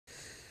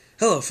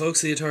Hello folks,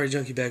 the Atari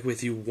Junkie back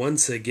with you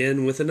once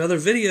again with another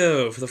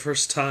video for the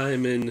first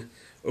time in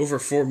over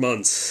 4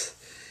 months.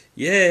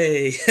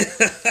 Yay!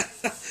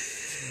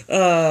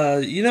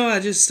 I don't know, I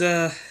just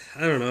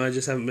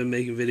haven't been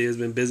making videos,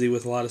 been busy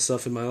with a lot of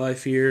stuff in my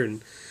life here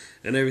and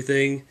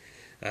everything.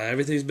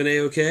 Everything's been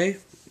A-okay.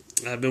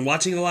 I've been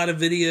watching a lot of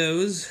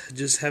videos,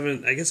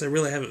 I guess I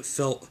really haven't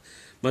felt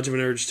much of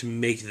an urge to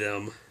make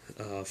them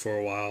for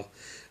a while.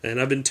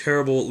 And I've been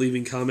terrible at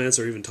leaving comments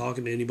or even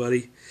talking to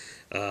anybody.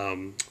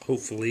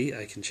 Hopefully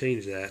I can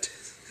change that.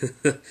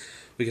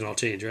 We can all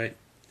change, right?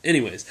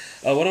 Anyways,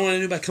 what I want to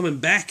do by coming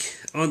back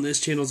on this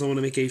channel is I want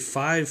to make a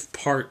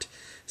 5-part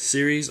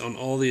series on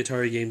all the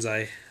Atari games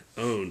I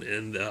own.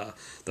 And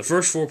the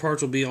first 4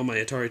 parts will be on my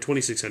Atari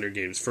 2600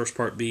 games. First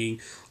part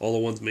being all the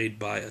ones made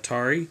by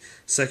Atari.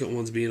 Second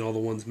ones being all the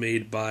ones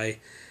made by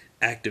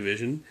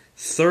Activision.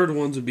 Third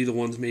ones would be the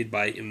ones made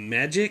by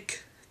Imagic,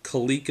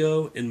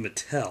 Coleco, and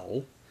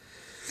Mattel.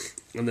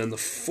 And then the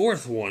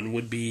fourth one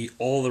would be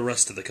all the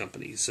rest of the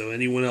companies, so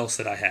anyone else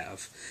that I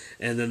have.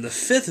 And then the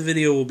 5th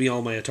video will be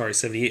all my Atari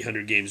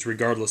 7800 games,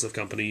 regardless of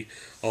company,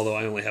 although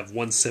I only have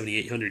one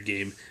 7800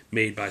 game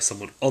made by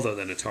someone other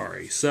than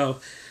Atari.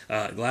 So,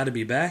 glad to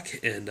be back,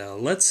 and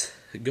let's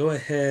go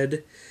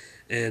ahead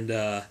and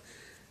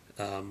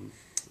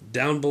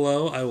down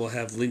below I will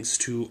have links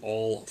to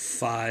all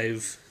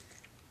 5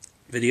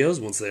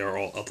 videos once they are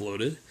all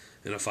uploaded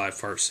in a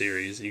 5-part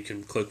series. You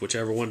can click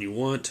whichever one you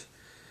want.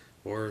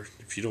 Or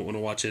if you don't want to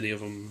watch any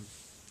of them,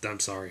 I'm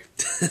sorry.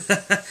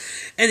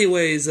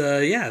 Anyways,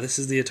 yeah, this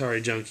is the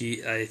Atari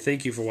Junkie. I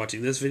thank you for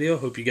watching this video.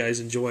 Hope you guys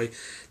enjoy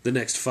the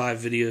next 5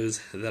 videos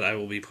that I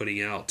will be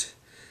putting out.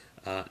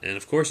 And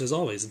of course, as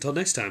always, until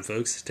next time,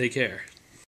 folks, take care.